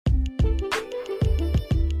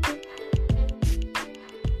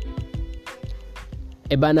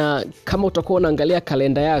Bana, kama utakuwa unaangalia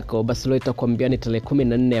kalenda yako, basi leo itakwambia ni tarehe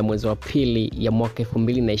 14 ya mwezi wa pili ya mwaka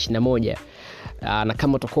 2021. Na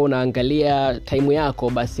kama utakuwa unaangalia time yako,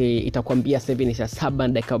 basi itakwambia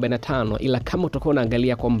 7:45. Ila kama utakuwa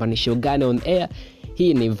unaangalia kwamba ni show gani on air,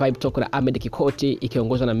 hii ni Vibe Talk na Ahmed Kikoti,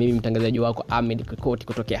 ikiongozwa na mimi mtangazaji wako Ahmed Kikoti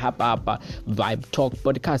kutokea hapa Vibe Talk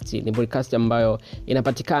Podcast. Ni podcast ambayo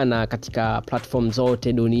inapatikana katika platform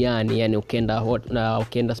zote duniani, yani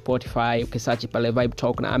ukienda Spotify, ukisearch pale Vibe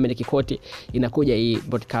Talk na Ahmed Kikoti, inakuja hii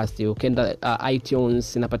podcast. Ukienda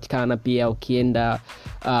iTunes inapatikana pia, ukienda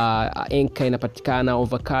Anchor inapatikana,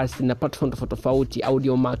 Overcast na platform tofauti,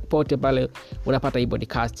 Audiomack, pote pale unapata hii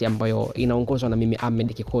podcast ambayo inaongozwa na mimi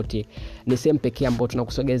Ahmed Kikoti. Ni sehemu pekee ambayo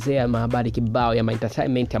tunakusogezea mahabari kibao ya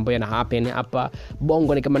entertainment ambayo yana happen hapa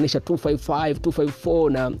Bongo, nikimaanisha 255, 254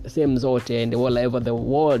 na sehemu zote and all over the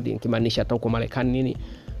world, nikimaanisha hata huko Marekani nini.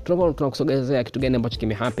 Tunakusogezea kitu gani ambacho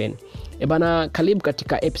kimehappen. Bana, karibu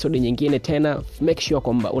katika episode nyingine tena. Make sure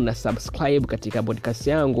kwamba una subscribe katika podcast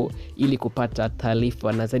yangu ili kupata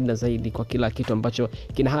taarifa na zaidi kwa kila kitu ambacho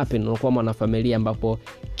kina happen. Unakuwa mwanafamilia ambapo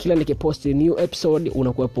kila nikiposti new episode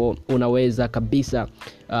unakuwepo, unaweza kabisa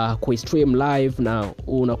kuistream live na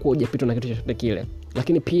unakuwa hujapitwa na kitu chochote kile.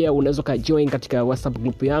 Lakini pia unaweza kujoin katika WhatsApp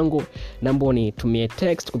group yangu, namba ni tumie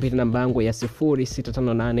text kupitia namba yangu ya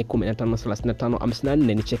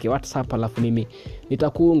 0658153554. Nicheke WhatsApp alafu mimi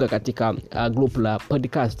nitakuunga katika group la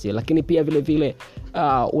podcast. Lakini pia vile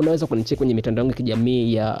unaweza kunicheki kwenye mitandao yangu ya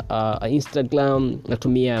kijamii ya Instagram,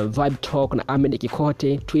 natumia Vibe Talk na Ahmed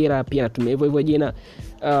Kikoti. Twitter pia natumia hivyo jina.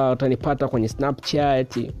 Utanipata kwenye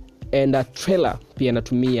Snapchat and Trailer pia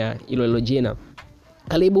natumia hilo jina.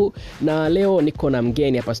 Karibu, na leo niko na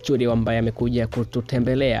mgeni hapa studio ambaye amekuja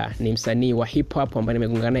kututembelea. Ni msanii wa hip hop ambaye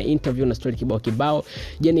nimegongana naye interview na story kibao.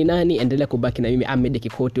 Je, ni nani? Endelea kubaki na mimi Ahmed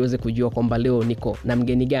Kikoti uweze kujua kwamba leo niko na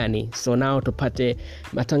mgeni gani. So now tupate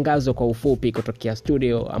matangazo kwa ufupi kutokea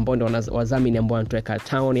studio, ambao ndio wadhamini ambao wanatuweka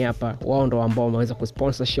town hapa. Wao ndio ambao wameweza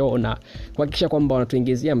kusponsor show na kuhakikisha kwamba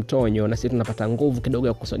wanatuingizia mtonyo na sisi tunapata nguvu kidogo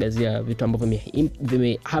ya kusogezea vitu ambavyo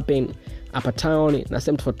vime happen hapa town na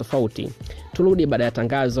sehemu tofauti. Turudi baada ya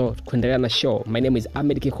tangazo kuendelea na show. My name is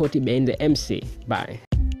Ahmed Kikoti behind the MC. Bye.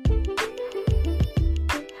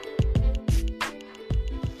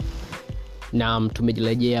 Na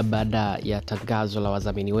tumejirejea baada ya tangazo la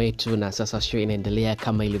wadhamini wetu, na sasa show inaendelea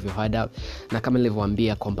kama ilivyoada. Na kama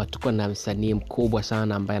nilivyowaambia kwamba tuko na msanii mkubwa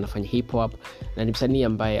sana ambaye anafanya hip hop, na ni msanii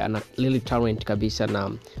ambaye ana really talent kabisa,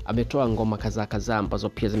 na ametoa ngoma kadhaa ambazo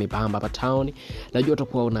pia zimebamba hapa town. Najua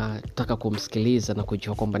utakuwa unataka kumsikiliza na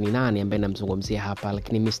kujua kwamba ni nani ambaye namzungumzia hapa,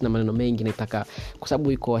 lakini mimi sina maneno mengi. Nataka, kwa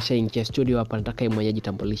sababu yuko washaingia studio hapa, nataka yeye mwenyewe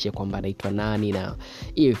ajitambulishe kwamba anaitwa nani na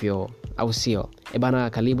hivyo, au sio? Bana,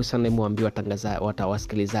 karibu sana. Muambiwa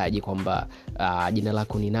wasikilizaji kwamba jina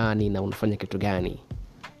lako ni nani na unafanya kitu gani?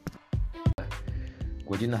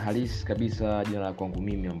 Kwa jina halisi kabisa, jina la kwangu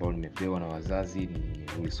mimi ambalo nimepewa na wazazi ni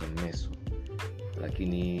Wilson Meso.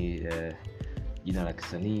 Lakini jina la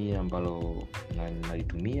kisanii ambalo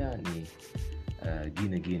nalitumia ni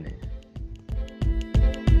Gine.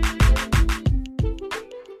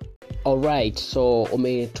 Alright, so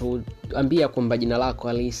umetuambia kwamba jina lako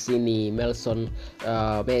halisi ni Wilson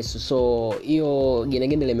Meso. So hiyo Gine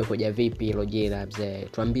limekuja vipi hilo jina mzee?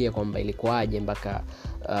 Tuambie kwamba ilikuwaje mpaka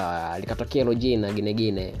likatokea hilo jina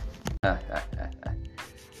Gine.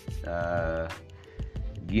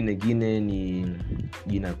 Gine ni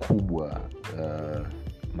jina kubwa.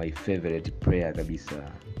 My favorite player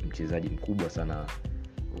kabisa, mchezaji mkubwa sana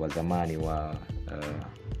wa zamani wa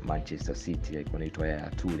Manchester City, alikuwa anaitwa Yaya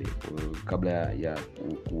Toure. Kabla ya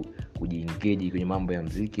kujiengage kwenye mambo ya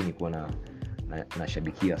muziki, nilikuwa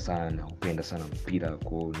nashabikia sana, upenda sana mpira,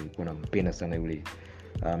 kwa hiyo nilikuwa nampenda sana yule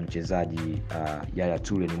mchezaji Yaya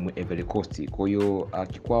Toure, ni Ivory Coast. Kwa hiyo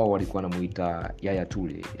kwao walikuwa wanamuita Yaya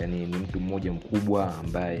Toure, yani ni mtu mmoja mkubwa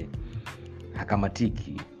ambaye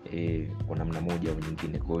hakamatiki kwa namna moja au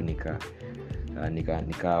nyingine. Kwa hiyo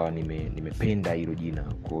nikawa nimependa hilo jina,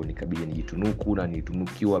 kwa hiyo nikabidi nijitunuku, na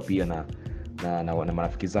nitunukiwa pia na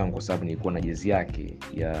marafiki zangu, kwa sababu nilikuwa na jezi yake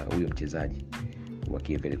ya huyo mchezaji wa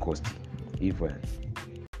Ivory Coast. Hivyo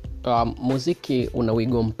muziki una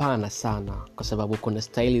wigo mpana sana, kwa sababu kuna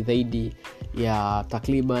style zaidi ya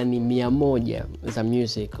takriban 100 za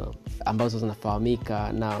music ambazo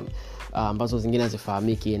zinafahamika na ambazo zingine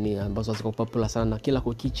hazifahamiki, yani ambazo ziko popular sana, na kila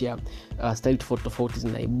kukicha style tofauti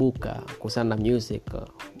zinaibuka kuhusiana na music.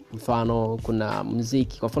 Mfano, kuna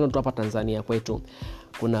muziki, kwa mfano tu hapa Tanzania kwetu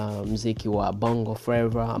kuna muziki wa Bongo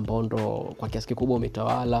Flava ambao ndo kwa kiasi kikubwa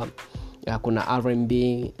umetawala. Kuna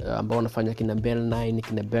R&B ambao wanafanya kina Bell 9,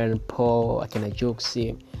 kina Ben Paul, kina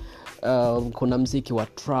Juxi. kuna mziki wa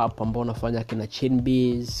trap ambao unafanya akina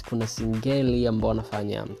Chinbees, kuna singeli ambao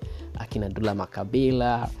wanafanya akina Dula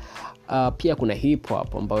Makabila, pia kuna hip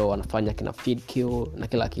hop ambao wanafanya akina Fid Q na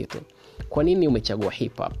kila kitu. Kwa nini umechagua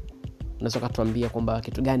hip hop? Unaweza kutuambia kwamba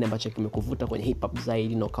kitu gani ambacho kimekuvuta kwenye hip hop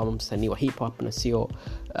zaidi na kama msanii wa hip hop na sio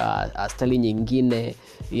style nyingine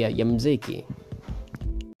ya muziki?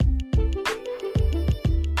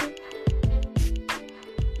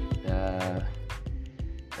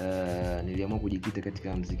 Niliamua kujikita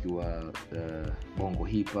katika muziki wa bongo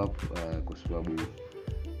hip hop kwa sababu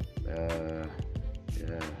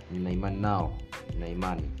nina imani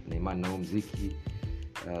nao muziki,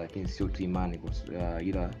 lakini sio tu imani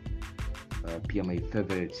ila pia my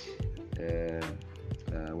favorite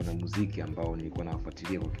wana muziki ambao nilikuwa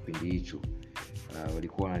nawafuatilia kwa kipindi hicho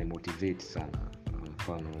walikuwa wananimotivate sana.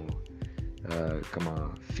 Mfano kama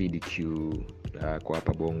Fid Q kwa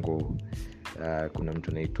hapa bongo, kuna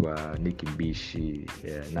mtu anaitwa Nicki Mbishi,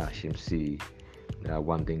 Nash MC,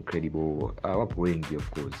 One The Incredible, wapo wengi of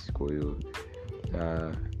course. Kwa hiyo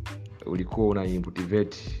ulikuwa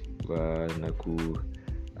unanimotivate na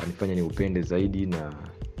kunifanya niupende zaidi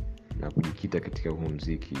na kujikita katika huo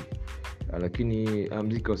muziki. Lakini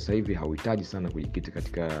muziki wa sasa hivi hauhitaji sana kujikita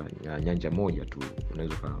katika nyanja moja tu.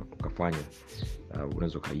 Unaweza ukafanya,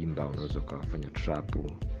 unaweza kaimba, unaweza kufanya trap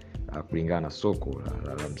kulingana na soko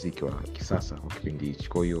la muziki wa kisasa kwa kipindi hichi.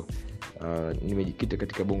 Kwa hiyo nimejikita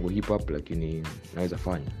katika bongo hip hop, lakini naweza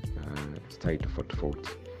fanya style tofauti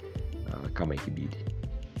kama ikibidi.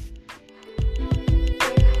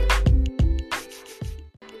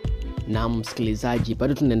 Na msikilizaji,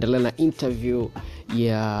 bado tunaendelea na interview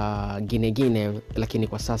ya Ginegine, lakini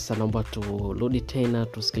kwa sasa naomba turudi tena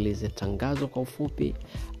tusikilize tangazo kwa ufupi,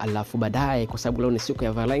 alafu baadaye, kwa sababu leo ni siku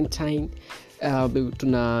ya Valentine,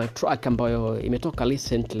 tuna track ambayo imetoka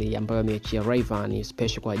recently ambayo ameachia Rayvanny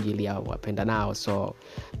special kwa ajili ya wapenda nao. So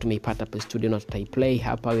tumeipata hapa studio na tutaiplay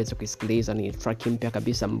hapa uweze kusikiliza. Ni track mpya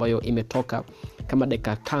kabisa ambayo imetoka kama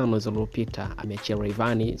dakika 5 zilizopita, ameachia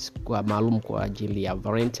Rayvanny kwa maalum kwa ajili ya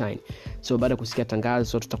Valentine. So baada ya kusikia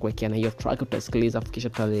tangazo tutakuwekea na hiyo track, utasikiliza, kisha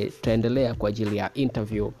tutaendelea kwa ajili ya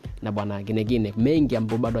interview na bwana Ginegine. Mengi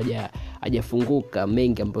ambayo bado hajafunguka,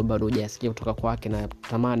 mengi ambayo bado hujasikia kutoka kwake, na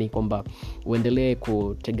tamani kwamba uendelee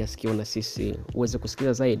kutega sikio na sisi uweze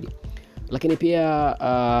kusikiza zaidi. Lakini pia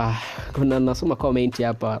kuna nasoma comment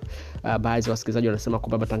hapa, baadhi ya wasikilizaji wanasema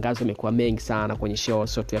kwamba matangazo yamekuwa mengi sana kwenye show,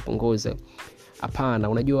 sio tu yapunguze. Hapana,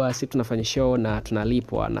 unajua sisi tunafanya show na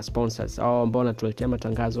tunalipwa na sponsors ambao wanatuletea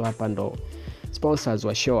matangazo hapa, ndo sponsors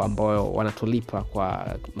wa show ambao wanatulipa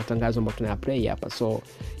kwa matangazo ambayo tunayaplay hapa. So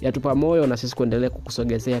yatupa moyo na sisi kuendelea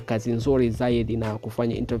kukusogezea kazi nzuri zaidi na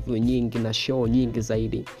kufanya interview nyingi na show nyingi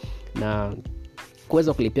zaidi na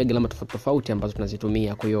kuweza kulipia gharama tofauti ambazo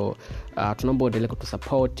tunazitumia. Kwa hiyo tunaomba uendelee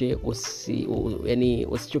kutusupport, yani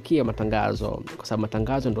usichukie matangazo, kwa sababu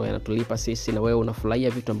matangazo ndio yanatulipa sisi na wewe unafurahia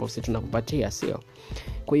vitu ambavyo sisi tunakupatia, sio?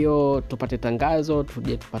 Kwa hiyo tupate tangazo,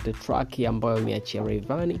 tupate track ambayo imeachia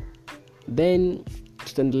Rayvanny, then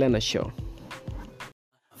tutaendelea na show.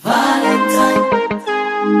 Valentine,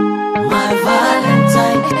 my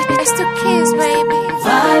Valentine, It's the kids, baby.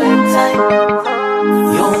 Valentine,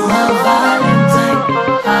 you're my Valentine.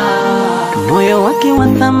 Moyo wake wa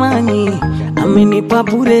thamani amenipa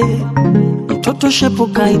bure, mtoto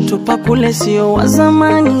shepuka itupa kule, sio wa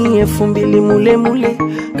zamani 2000 mule,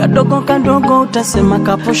 kadogo utasema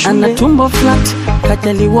kapo shule. Ana tumbo flat,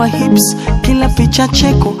 kajaliwa hips, kila picha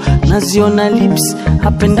cheko naziona lips,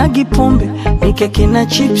 hapendagi pombe ni keki na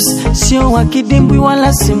chips, sio wa kidimbwi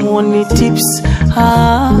wala simuoni tips.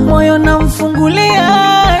 Moyo namfungulia,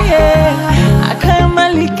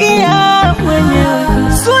 akamalikia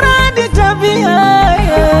mwenyewe, sura hadi tabia,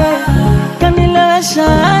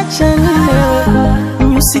 kanilasha acha nilewe,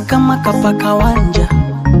 nyusi kama kapaka wanja,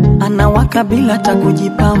 anawaka bila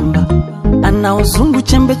takujipamba, ana uzungu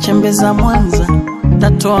chembe za Mwanza,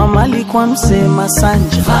 tatoa mali kwa msema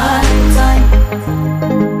Sanja. Valentine,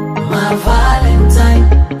 my Valentine,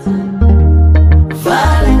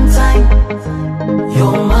 Valentine,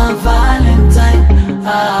 you're my Valentine.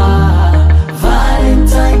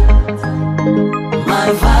 Valentine,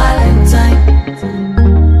 my Valentine,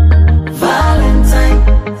 Valentine,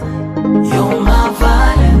 you're my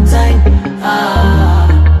Valentine.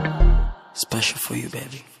 Special for you,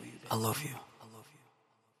 baby. I love you.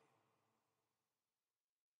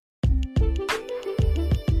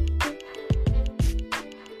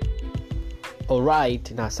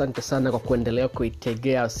 Alright, na asante sana kwa kuendelea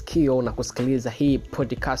kuitegea sikio na kusikiliza hii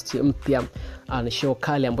podcast mpya ni show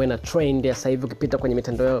kali ambayo ina trend sasa hivi ukipita kwenye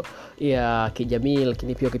mitandao ya kijamii,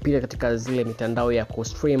 lakini pia ukipita katika zile mitandao ya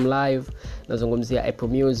kustream live, nazungumzia Apple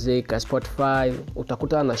Music, Spotify,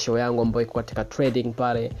 utakutana na show yangu ambayo iko katika trading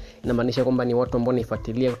pale. Inamaanisha kwamba ni watu ambao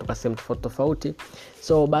nifuatilia kutoka sehemu tofauti tofauti.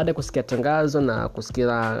 So baada ya kusikia tangazo na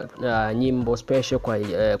kusikia nyimbo special kwa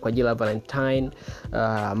ajili ya Valentine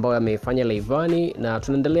ambayo ameifanya Rayvanny, na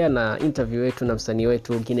tunaendelea na interview yetu na msanii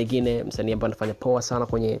wetu Ginegine, msanii ambaye anafanya poa sana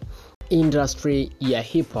kwenye industry ya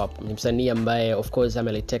hip hop. Ni msanii ambaye of course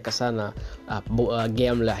ameliteka sana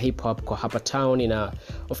game la hip hop kwa hapa town, na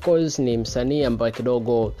of course ni msanii ambaye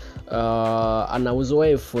kidogo ana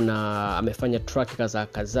uzoefu na amefanya track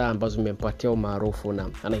kadhaa ambazo zimempatia umaarufu, na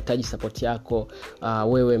anahitaji support yako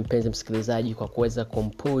wewe mpenzi msikilizaji kwa kuweza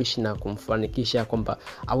kumpush na kumfanikisha kwamba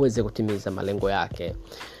aweze kutimiza malengo yake.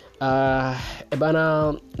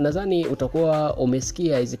 Bana, nadhani utakuwa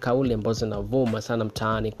umesikia hizi kauli ambazo zinavuma sana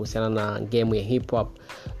mtaani kuhusiana na game ya hip hop.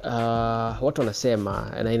 Watu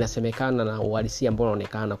wanasema na inasemekana na uhalisia ambao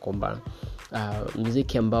unaonekana kwamba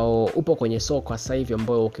muziki ambao upo kwenye soko sasa hivi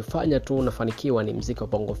ambao ukifanya tu unafanikiwa ni muziki wa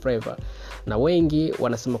Bongo Flava, na wengi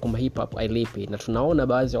wanasema kwamba hip hop hailipi, na tunaona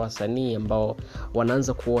baadhi ya wasanii ambao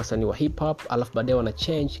wanaanza kuwa wasanii wa hip hop alafu baadaye wana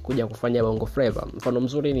change kuja kufanya Bongo Flava. Mfano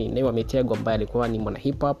mzuri ni Nay wa Mitego ambaye alikuwa ni mwana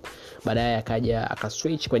hip hop, baadaye akaja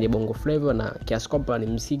akaswitch kwenye Bongo Flava, na kiasi kwamba ni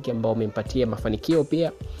muziki ambao umempatia mafanikio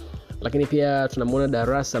pia. Lakini pia tunamuona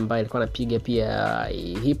Darasa ambaye alikuwa anapiga pia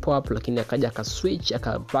hip hop, lakini akaja akaswitch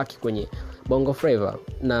akabaki kwenye Bongo Flava.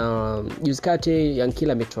 Na juzi kati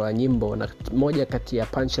Yankila ametoa nyimbo, na moja kati ya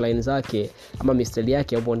punchline zake ama mistari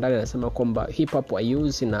yake hapo ndani anasema kwamba hip hop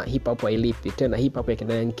haiuzi na hip hop hailipi, tena hip hop ya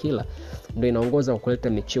kina Yankila ndio inaongoza kwa kuleta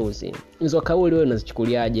michuzi. Hizo kauli wewe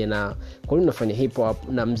unazichukuliaje, na kwa nini unafanya hip hop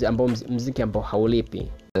na muziki ambao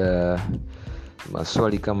haulipi?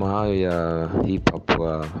 Maswali kama hayo ya hip hop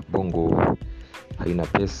wa Bongo haina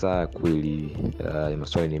pesa kweli,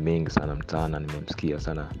 maswali ni mengi sana mtaani, nimemsikia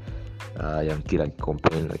sana Yankila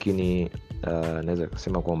complain, lakini naweza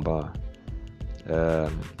kusema kwamba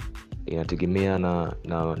inategemea na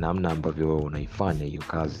namna ambavyo unaifanya hiyo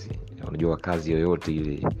kazi. Unajua kazi yoyote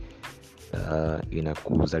ile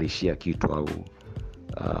inakuzalishia kitu au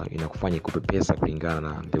inakufanya ikupe pesa kulingana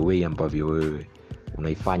na the way ambavyo wewe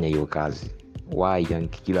unaifanya hiyo kazi. Why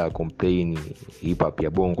Yankila complain hip hop ya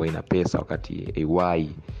Bongo ina pesa wakati AY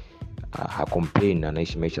ha complain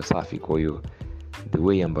anaishi maisha safi? Kwa hiyo the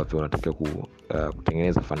way ambavyo unataka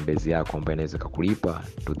kutengeneza fan base yako ambayo inaweza kukulipa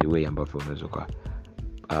to the way ambavyo unaweza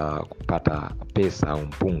kupata pesa au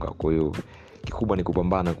mpunga. Kwa hiyo kikubwa ni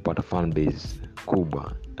kupambana kupata fan base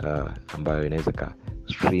kubwa ambayo inaweza ka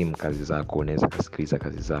stream kazi zako, unaweza kusikiliza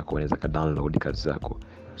kazi zako, unaweza ka download kazi zako,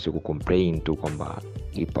 sio kucomplain tu kwamba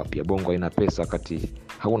hip hop ya Bongo ina pesa wakati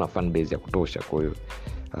hauna fan base ya kutosha. Kwa hiyo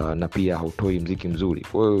na pia hautoi muziki mzuri.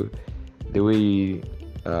 Kwa hiyo the way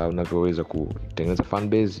unavyoweza kutengeneza fan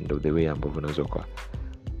base ndio the way ambavyo unaweza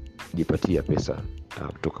kujipatia pesa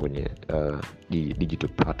kutoka kwenye digital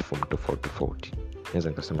platform tofauti. Naweza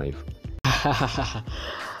nikasema hivyo.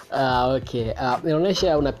 Okay.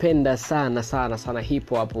 Inaonyesha unapenda sana hip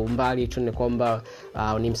hop, mbali tu ni kwamba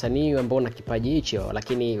ni msanii ambaye una kipaji hicho,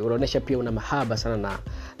 lakini unaonyesha pia una mahaba sana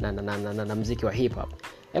na muziki wa hip hop.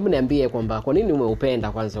 Hebu niambie kwamba kwa nini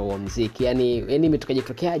umeupenda kwanza huo muziki? Yani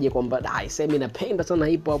imetokea kwamba sema napenda sana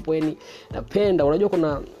hip hop, yani napenda. Unajua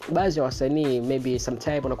kuna baadhi ya wasanii maybe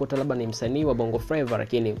sometime unakuta labda ni msanii wa Bongo Flava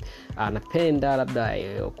lakini anapenda labda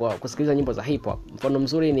kwa kusikiliza nyimbo za hip hop. Mfano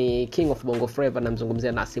mzuri ni King of Bongo Flava,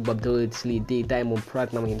 namzungumzia Nasib Abdul, Sly D, Diamond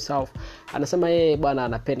Platnumz himself. Anasema yeye bwana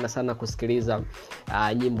anapenda sana kusikiliza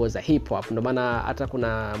nyimbo za hip hop. Ndio maana hata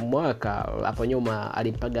kuna mwaka hapo nyuma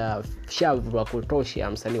alimpaga shavu wa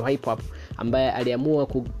kutosha msanii wa hip hop ambaye aliamua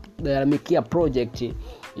kugharamikia project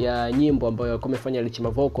ya nyimbo ambayo kumefanya Rich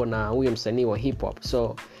Mavoko na huyo msanii wa hip hop.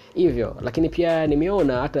 So hivyo, lakini pia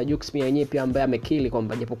nimeona hata Jux pia yenyewe pia ambaye amekili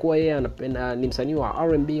kwamba japokuwa yeye anapenda ni msanii wa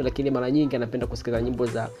R&B lakini mara nyingi anapenda kusikiliza nyimbo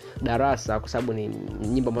za Darasa kwa sababu ni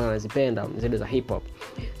nyimbo ambazo anazipenda zile za hip hop.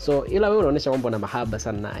 So ila wewe unaonyesha kwamba una mahaba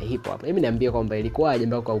sana na hip hop. Mimi niambie kwamba ilikuwaje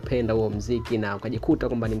mpaka upenda huo muziki na ukajikuta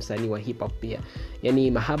kwamba ni msanii wa hip hop pia.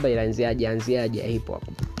 Yaani mahaba ilianziaje ya hip hop?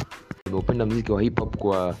 Nimependa muziki wa hip hop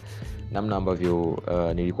kwa namna ambavyo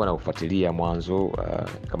nilikuwa naufuatilia mwanzo,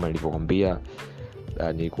 kama nilivyokuambia.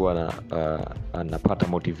 Nilikuwa napata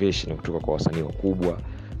motivation kutoka kwa wasanii wakubwa,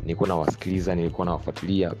 nilikuwa nawasikiliza, nilikuwa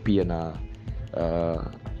nawafuatilia pia na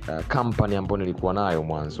company ambayo nilikuwa nayo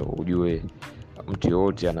mwanzo. Ujue mtu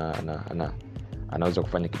yote anaweza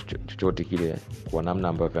kufanya kitu chochote kile kwa namna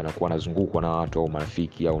ambavyo anakuwa anazungukwa na watu au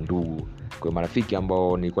marafiki au ndugu. Kwa marafiki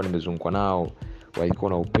ambao nilikuwa nimezungukwa nao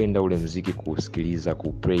walikuwa wanaupenda ule muziki, kusikiliza,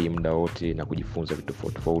 kuplay muda wote na kujifunza vitu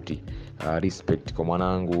tofauti. Respect kwa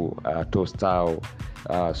mwanangu Tostao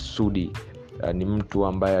Sudi. Ni mtu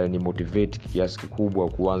ambaye ni motivate kiasi kikubwa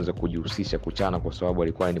kuanza kujihusisha kuchana, kwa sababu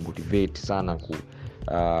alikuwa ni motivate sana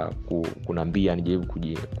kunambia nijaribu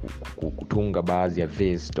kutunga baadhi ya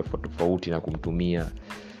verse tofauti na kumtumia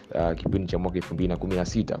kipindi cha mwaka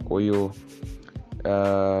 2016. Kwa hiyo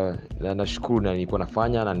nashukuru na nilikuwa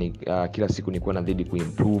nafanya na kila siku nilikuwa nazidi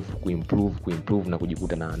kuimprove na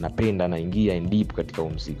kujikuta na napenda naingia in deep katika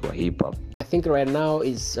muziki wa hip hop. I think right now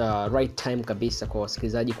is right time kabisa kwa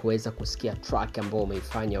wasikilizaji kuweza kusikia track ambayo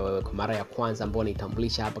umeifanya wewe kwa mara ya kwanza, ambayo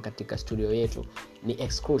nitambulisha hapa katika studio yetu. Ni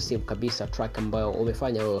exclusive kabisa track ambayo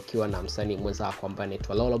umefanya wewe ukiwa na msanii mwenzako ambaye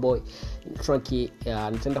anaitwa Lolo Boy. Track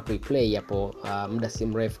nitaenda kuiplay hapo muda si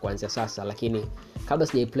mrefu kuanzia sasa, lakini kabla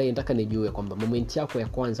sijaiplay nataka nijue kwamba moment yako ya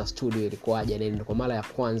kwanza studio ilikuwaje, na ndio kwa mara ya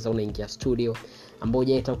kwanza unaingia studio ambao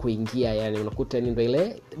hujaita kuingia, yani unakuta ni ndio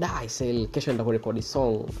ile sel kesho nenda kurekodi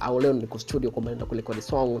song au leo niko studio kwa nenda kurekodi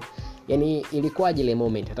song, yani ilikuwaje ile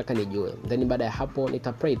moment, nataka nijue. Then baada ya hapo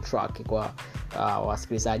nitaplay track kwa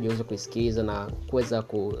wasikilizaji waweze kusikiliza na kuweza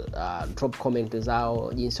ku drop comment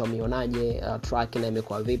zao jinsi wameonaje track na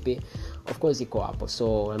imekuwa vipi. Of course iko hapo,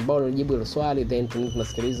 so ambao unajibu hilo swali, then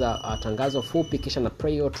tunasikiliza tangazo fupi, kisha na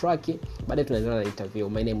play your track, baadaye tunaendelea na interview.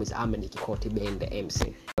 My name is Ahmed Kikoti Bende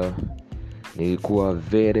MC. Nilikuwa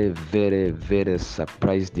very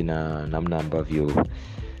surprised na namna ambavyo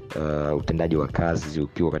utendaji wa kazi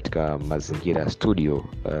ukiwa katika mazingira ya studio.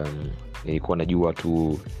 Nilikuwa najua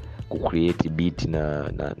tu kucreate beat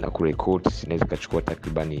na kurecord inaweza kuchukua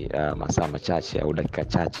takribani masaa machache au dakika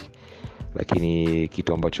chache, lakini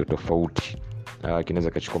kitu ambacho tofauti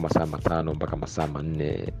kinaweza kuchukua masaa 5 mpaka masaa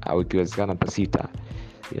 4 au ikiwezekana hata 6,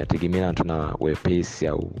 inategemea tuna wepesi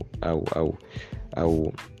au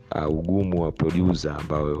ugumu wa producer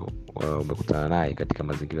ambao umekutana naye katika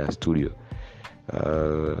mazingira ya studio.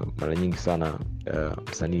 Mara nyingi sana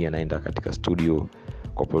msanii anaenda katika studio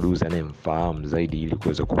kwa producer anayemfahamu zaidi ili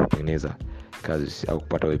kuweza kutengeneza kazi au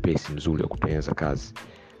kupata wepesi mzuri wa kutengeneza kazi.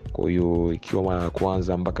 Kwa hiyo ikiwa mara ya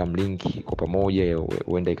kwanza mpaka mlinki kwa pamoja,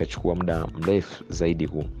 huenda ikachukua muda mrefu zaidi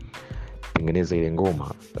kutengeneza ile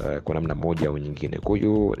ngoma kwa namna moja au nyingine. Kwa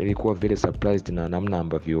hiyo nilikuwa very surprised na namna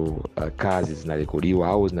ambavyo kazi zinarekodiwa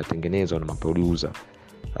au zinatengenezwa na maproducer,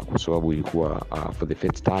 kwa sababu ilikuwa for the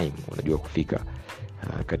first time unajua kufika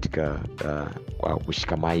katika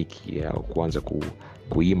kushika mic au kuanza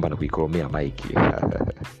kuimba na kuikoromea mic.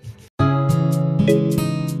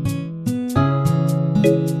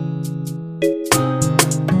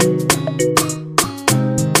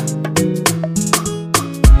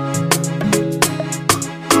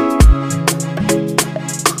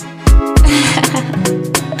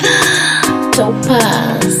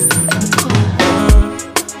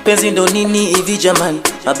 Penzi ndo nini hivi jamani,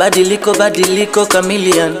 mabadiliko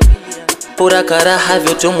kamilian, pura karaha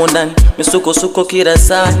vyote ndani, misuko kila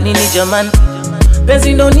saa nini jamani.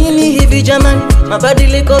 Penzi ndo nini hivi jamani,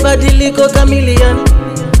 mabadiliko kamilian,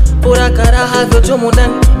 pura karaha vyote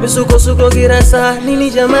ndani, misuko kila saa nini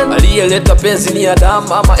jamani. Aliyeleta penzi ni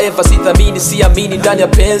Adam ama Eva, sithamini siamini ndani ya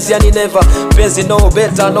penzi yani never. Penzi no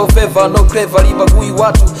better no favor no clever, libagui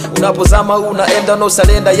watu unapozama unaenda no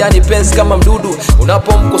salenda, yani penzi kama mdudu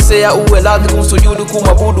unapomkosea uwe radhi kumsujudu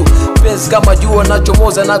kumwabudu. Penzi kama jua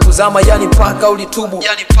nachomoza na kuzama, yani paka ulitubu.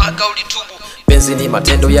 Penzi ni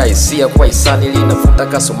matendo ya hisia kwa hisani, linafuta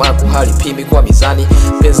kasumaku halipimi kwa mizani.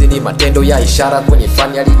 Penzi ni matendo ya ishara kwenye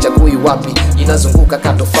fani, alichagui wapi inazunguka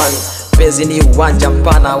katofani. Penzi ni uwanja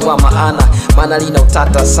mpana wa maana, maana lina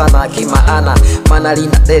utata sana kimaana, maana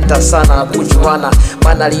lina data sana kujuana,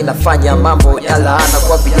 maana linafanya mambo ya laana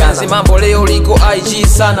kwa vijana. Penzi mambo leo liko IG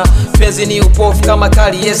sana, penzi ni upofu kama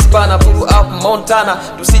kali yes bana, pull up Montana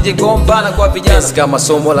tusije gombana kwa vijana. Penzi kama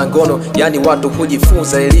somo la ngono, yani watu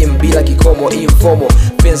kujifunza elimu bila kikomo informo.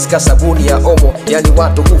 Penzi ka sabuni ya omo, yani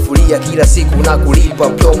watu kufulia kila siku na kulipa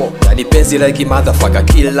promo. Yani penzi like motherfucker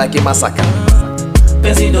kill like masaka.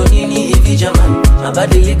 Penzi ndo nini hivi jamani,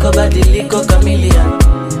 mabadiliko kamilian,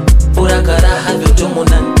 pura karaha vyote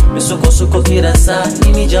ndani, misuko kila saa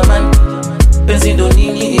nini jamani. Penzi ndo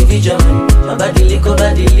nini hivi jamani, mabadiliko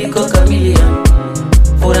kamilian,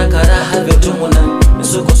 pura karaha vyote ndani,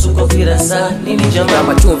 misuko kila saa nini jamani.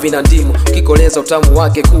 Kama chumvi na ndimu, ukikoleza utamu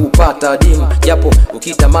wake kuupata adimu, japo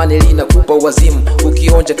ukitamani linakupa wazimu,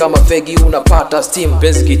 ukionja kama fegi unapata steam.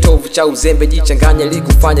 Penzi kitovu cha uzembe, jichanganye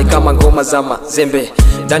likufanye kama ngoma za mazembe,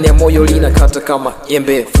 ndani ya moyo linakata kama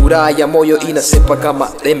embe, furaha ya moyo inasepa kama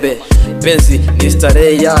lembe. Penzi ni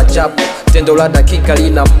starehe ya ajabu, tendo la dakika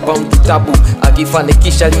linampa mtu tabu,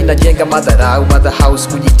 ukifanikisha linajenga madharau. Mother house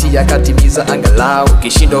kujitia katimiza angalau,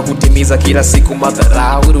 ukishindwa kutimiza kila siku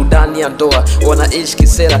madharau. Burudani ya ndoa wanaishi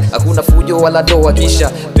kisera, hakuna fujo wala doa, kisha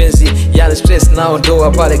penzi yani stress nao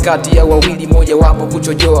ndoa pale kati ya wawili moja wapo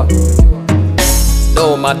kuchojoa.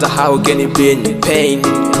 No matter how can it be in pain,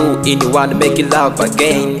 2 in 1 make it love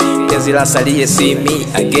again. Penzi la salie see me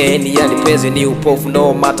again, yani penzi ni upofu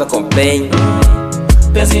no matter complain.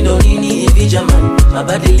 Penzi ndo nini hivi jamani,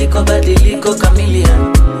 mabadiliko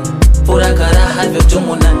kamilian. Furaha raha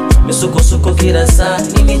vyotomona, misuko kila saa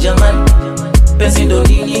nini jamani. Penzi ndo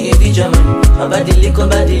nini hivi jamani, mabadiliko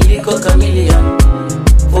kamilian.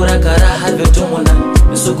 Furaha raha vyotomona,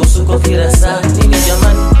 misuko kila saa nini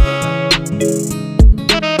jamani.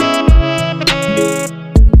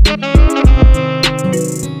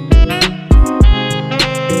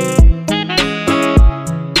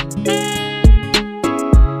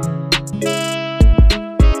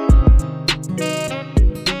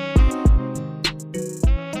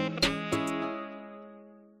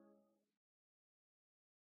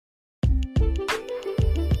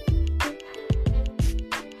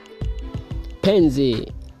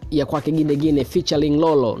 Penzi ya kwake Gine featuring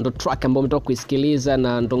Lolo ndo track ambayo umetoka kuisikiliza,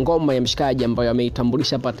 na ndo ngoma ya mshikaji ambayo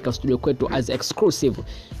ameitambulisha katika studio kwetu as exclusive.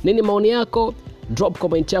 Nini maoni yako? Drop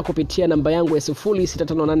comment yako kupitia namba yangu ya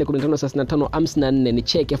 0658153554. Ni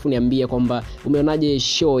check afu niambie kwamba umeonaje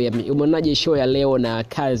show ya leo na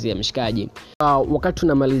kazi ya mshikaji. Wakati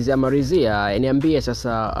tunamalizia niambie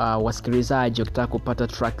sasa, wasikilizaji wakitaka kupata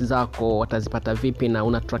track zako watazipata vipi, na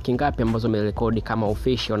una track ngapi ambazo umerekodi kama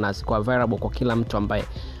official na ziko available kwa kila mtu ambaye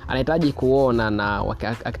anahitaji kuona na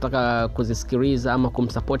akitaka kuzisikiliza ama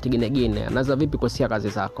kumsupport Gine anaanza vipi kusikia kazi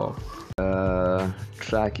zako?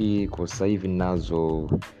 Traki kwa sasa hivi nazo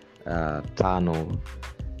 5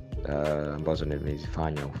 ambazo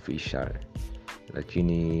nimezifanya official,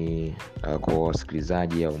 lakini kwa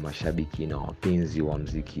wasikilizaji au mashabiki na wapenzi wa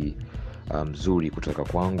muziki mzuri kutoka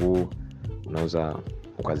kwangu, unaweza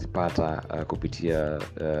ukazipata kupitia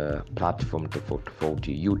platform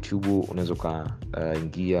tofauti. YouTube unaweza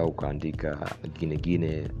ukaingia ukaandika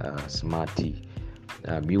Gine Smart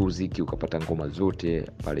music ukapata ngoma zote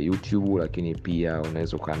pale YouTube, lakini pia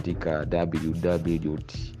unaweza ukaandika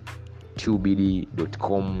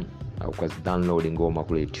www.tubd.com ukazidownload ngoma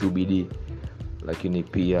kule Tubd, lakini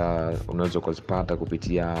pia unaweza kuzipata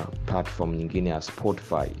kupitia platform nyingine ya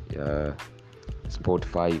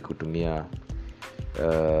Spotify kutumia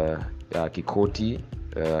Kikoti,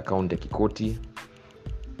 account ya Kikoti.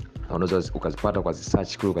 Unaweza ukazipata kwa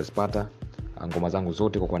search kule ukazipata ngoma zangu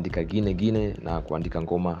zote kwa kuandika Gine na kuandika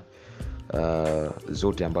ngoma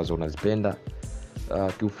zote ambazo unazipenda.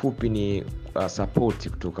 Kiufupi ni support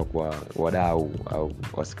kutoka kwa wadau au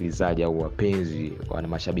wasikilizaji au wapenzi na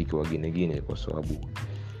mashabiki wa Gine kwa sababu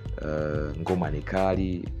ngoma ni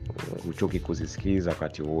kali, uchoki kuzisikiliza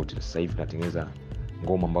wakati wote. Sasa hivi tunatengeneza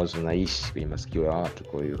ngoma ambazo zinaishi kwenye masikio ya watu,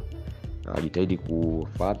 kwa hiyo jitahidi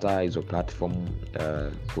kufuata hizo platform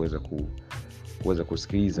kuweza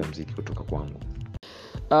kusikiliza muziki kutoka kwangu.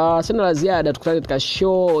 Sina la ziada, tukutane katika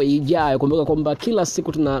show ijayo. Kumbuka kwamba kila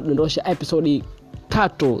siku tunadondosha episode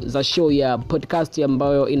 3 za show ya podcast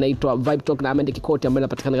ambayo inaitwa Vibe Talk na Ahmed Kikoti, ambayo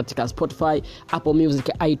inapatikana katika Spotify, Apple Music,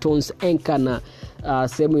 iTunes, Anchor na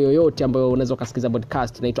sehemu yoyote ambayo unaweza kusikiliza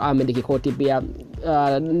podcast. Inaitwa Ahmed Kikoti. Pia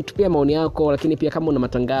tupia maoni yako, lakini pia kama una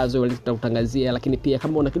matangazo tutakutangazia, lakini pia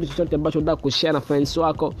kama una kitu chochote ambacho unataka kushare na friends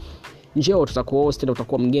wako, njoo tutakuhost na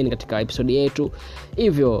utakuwa mgeni katika episode yetu.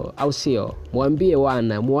 Hivyo au sio, mwambie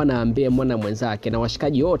ambie mwana mwenzake na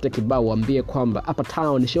washikaji wote kibao, waambie kwamba hapa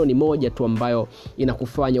town show ni moja tu ambayo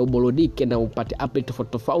inakufanya uburudike na upate update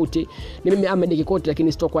tofauti. Ni mimi Ahmed Kikoti,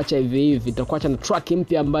 lakini sitokuacha hivi tutakuacha na track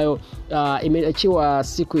mpya ambayo imeachiwa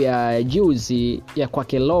siku ya juzi ya kwa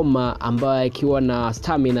Keloma, ambayo ikiwa na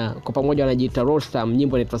Stamina kwa pamoja wanajiita Rostam.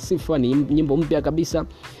 Nyimbo inaitwa Sifa, ni nyimbo mpya kabisa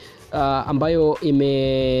ambayo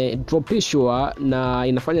imedropishwa na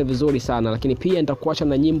inafanya vizuri sana. Lakini pia nitakuacha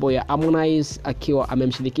na nyimbo ya Harmonize akiwa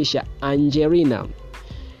amemshirikisha Angelina,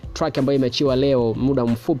 track ambayo imeachiwa leo muda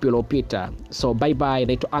mfupi uliopita. So bye bye,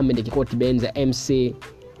 naitwa Ahmed Kikoti Benza MC.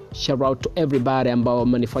 Shout out to everybody ambao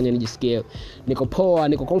wamenifanya nijisikie niko poa,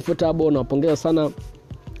 niko comfortable. Na wapongeza sana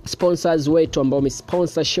sponsors wetu ambao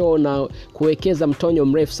wamesponsor show na kuwekeza mtonyo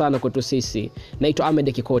mrefu sana kwetu sisi. Naitwa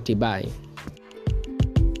Ahmed Kikoti, bye.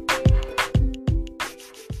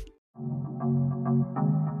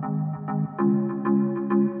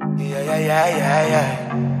 Yeah.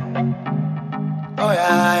 Oh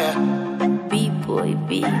yeah. B-boy,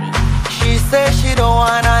 baby. She said she don't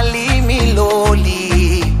wanna leave me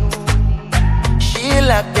lonely. She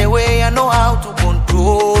like the way I know how to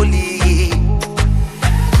control it.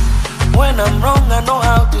 when I'm wrong, I know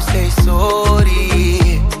how to say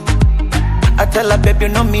sorry. I tell her, baby,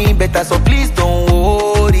 you know me better, so please don't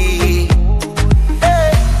worry.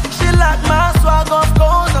 Hey, she like my swag, of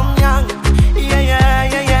course I'm young.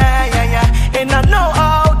 Yeah. And I know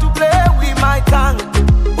how to play with my tongue.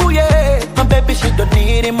 Ooh yeah, my baby, she don't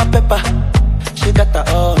need it, my pepper. She got her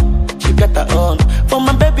own. For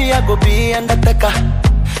my baby, I go be undertaker.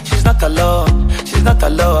 She's not alone.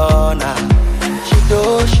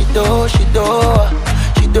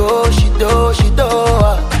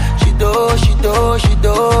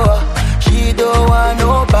 She don't want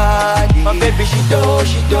nobody. My baby, she don't want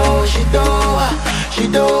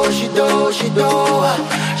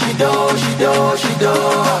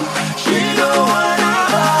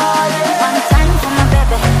nobody. One time for my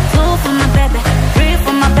baby, two for my baby, three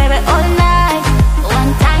for my baby all night.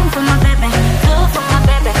 One time for my baby, two for my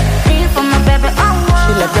baby, three for my baby all night.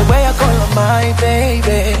 She like the way I call her my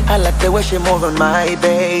baby. I like the way she move on my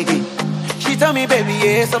baby. She tell me, baby,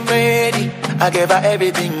 yes, I'm ready. I gave her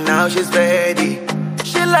everything, now she's ready.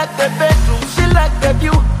 She like the bedroom, she like the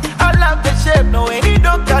view. I love the shape, no any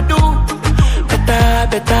doctor do.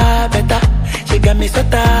 Better. She got me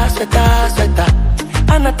sweater.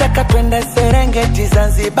 Anataka twende Serengeti,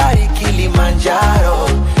 Zanzibari, Kilimanjaro.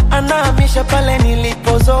 Anahamisha pale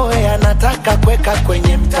nilipozoea, anataka kweka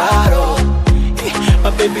kwenye mtaro.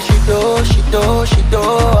 My baby, she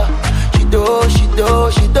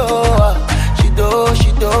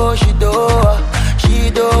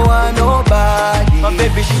don't want nobody. My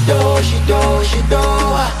baby, she don't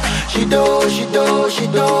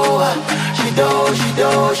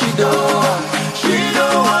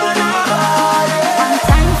want nobody. One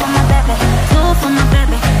time for my baby, two for my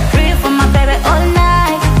baby, three for my baby all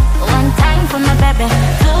night. One time for my baby,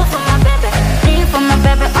 two for my baby, three for my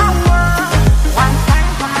baby all night. One time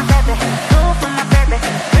for my baby, two for my baby,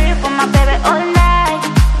 three for my baby all night.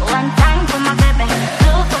 One time for my baby,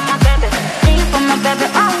 two for my baby, three for my baby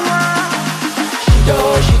all night.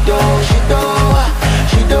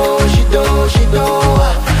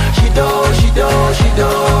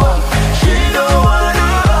 She don't want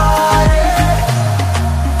nobody.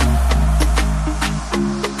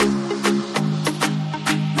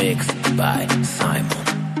 Mixed by Simon.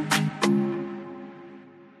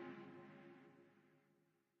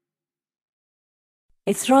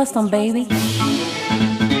 It's Rostam, baby.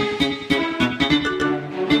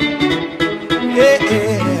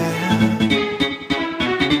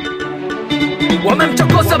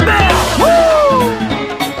 Wamemchokoza bea.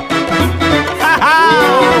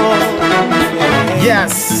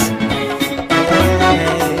 Yes.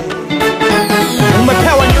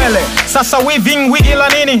 Umepewa nywele, sasa weaving wigi la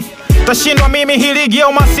nini? Tashindwa mimi hii ligi ya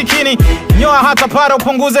umasikini. Nyoa hata para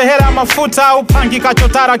upunguze hela ya mafuta au pangi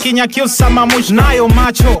kachotara kinyakyusa mamushi. Nayo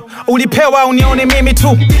macho, ulipewa unione mimi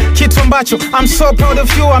tu. Kitu ambacho, I'm so proud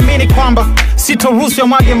of you, amini kwamba sitoruhusu ya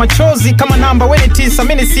mwage machozi kama namba. Weni 9,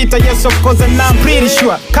 mini 6, yes of course and I'm pretty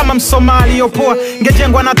sure. Kama Msomali yopoa,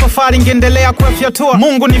 ngejengwa na tofali ngendelea kuefyatua.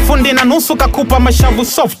 Mungu ni fundi na nusu kakupa mashavu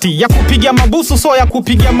softi ya kupigia mabusu so ya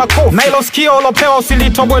kupigia makofi. Na ilo sikio ulopewa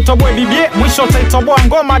usilitobwe bibie, mwisho utaitoboa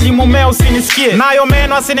ngoma hadi mumeo usinisikie. Nayo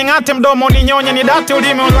meno asiningate, mdomo ninyonye, nidate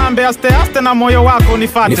ulimi ulambe aste na moyo wako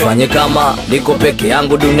nifate. Nifanye kama niko peke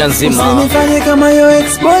yangu dunia nzima. Usinifanye kama yo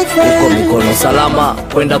ex-boyfriend. Uko mikono salama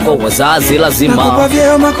kwenda kwa wazazi lazima. Nakupa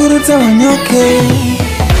vyeo makuruta wanyoke.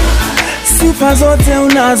 Sifa zote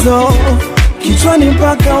unazo, kichwani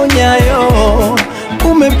mpaka unyayo.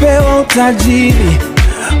 Umepewa utajiri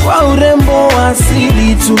wa urembo wa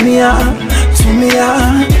asili. Tumia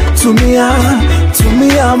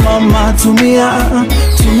mama, tumia.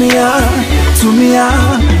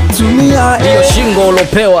 Hiyo shingo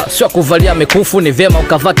ulopewa sio kuvalia mikufu, ni vyema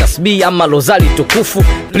ukavaa tasbih ama rozali tukufu.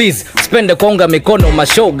 Please spende konga mikono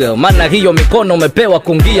mashoga, maana hiyo mikono umepewa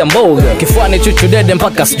kungia mboga. Kifuani chuchu dede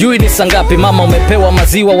mpaka sijui ni sangapi. Mama umepewa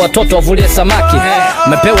maziwa, watoto wavulie samaki.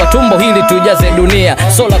 Umepewa tumbo hili tujaze dunia,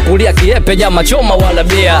 sola kulia kiepe nyama choma wala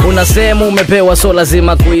bia. Una sehemu umepewa so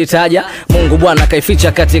lazima kuitaja, Mungu Bwana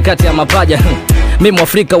kaificha katikati ya mapaja. Mimi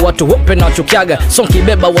Afrika watu wope na wachukiaga, so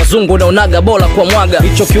kibeba wazungu na unaga bora kwa mwaga.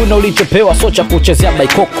 Hicho kiuno ulichopewa so cha kuchezea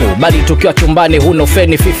baikoko, bali tukiwa chumbani huno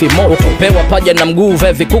feni fifi moto. Upewa paja na mguu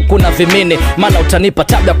vevi kuku na vimini, maana utanipa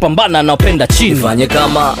tabia pambana na upenda chini. Nifanye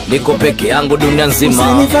kama niko peke yangu dunia nzima.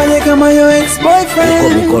 Usinifanye kama yo ex-boyfriend. Uko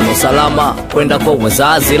mikono salama kwenda kwa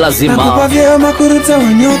wazazi lazima. Nakupa vyeo makuruta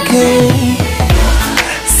wanyoke.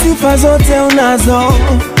 Sifa zote unazo,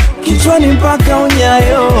 kichwani mpaka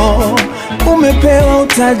unyayo. Umepewa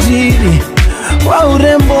utajiri wa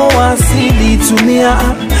urembo wa asili.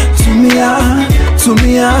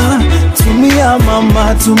 tumia, tumia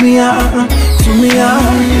mama, tumia, tumia,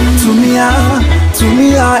 tumia,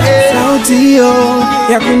 tumia, sauti hiyo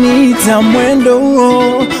ya kuniita, mwendo huo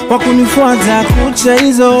wa kunifuata, kucha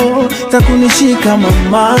hizo za kunishika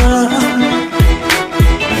mama,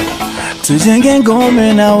 tujenge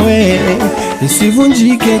ngome na we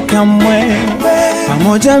isivunjike kamwe,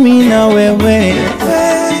 pamoja mimi na wewe,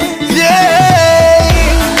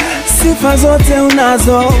 sifa zote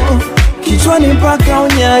unazo kichwani mpaka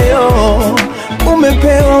unyayo,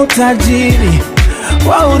 umepewa utajiri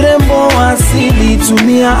wa urembo wa asili,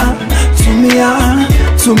 tumia, tumia,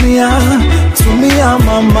 tumia, tumia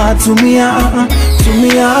mama, tumia,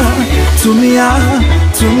 tumia, tumia,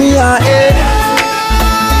 tumia,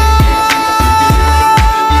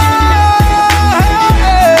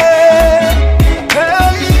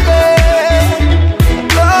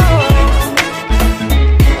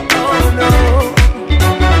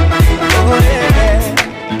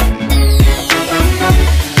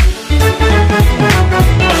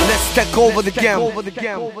 Take over the game.